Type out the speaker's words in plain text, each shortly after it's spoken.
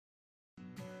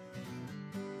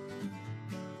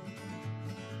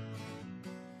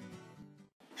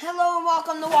Hello and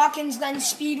welcome to Watkins, Glen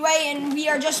Speedway, and we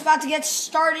are just about to get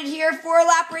started here.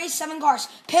 4-lap race, 7 cars.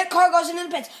 Pit car goes into the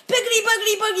pits. Piggity,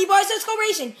 boogity, boogie, boys, let's go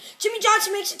racing. Jimmy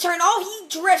Johnson makes a turn. Oh,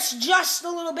 he drifts just a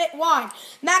little bit wide.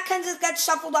 Matt Kenseth gets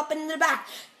shuffled up into the back.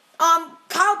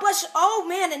 Kyle Busch, oh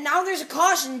man, and now there's a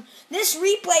caution. This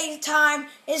replay time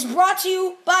is brought to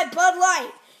you by Bud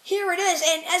Light. Here it is,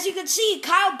 and as you can see,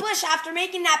 Kyle Busch, after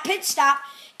making that pit stop,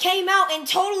 came out and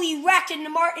totally wrecked into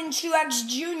Martin Truex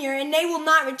Jr., and they will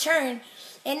not return.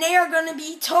 And they are going to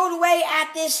be towed away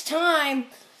at this time.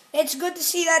 It's good to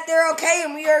see that they're okay,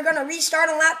 and we are going to restart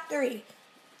on lap 3.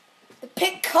 The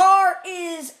pit car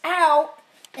is out,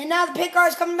 and now the pit car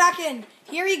is coming back in.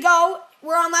 Here we go.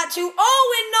 We're on lap 2.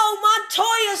 Oh, and no,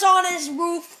 Montoya's on his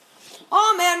roof.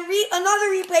 Oh, man,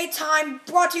 another replay time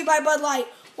brought to you by Bud Light.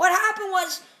 What happened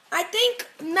was, I think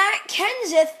Matt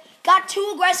Kenseth got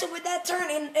too aggressive with that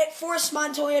turn, and it forced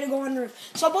Montoya to go on the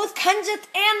roof. So both Kenseth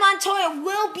and Montoya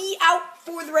will be out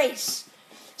for the race.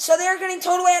 So they're getting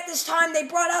towed away at this time. They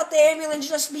brought out the ambulance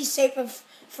just to be safe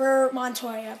for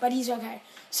Montoya, but he's okay.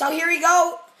 So here we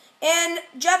go. And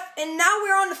now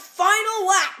we're on the final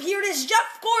lap. Here it is.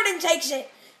 Jeff Gordon takes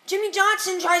it. Jimmy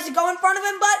Johnson tries to go in front of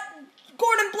him, but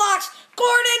Gordon blocks.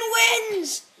 Gordon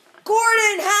wins.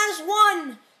 Gordon has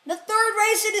won the 3rd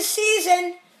race of the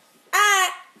season at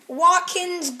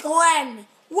Watkins Glen.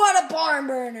 What a barn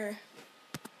burner.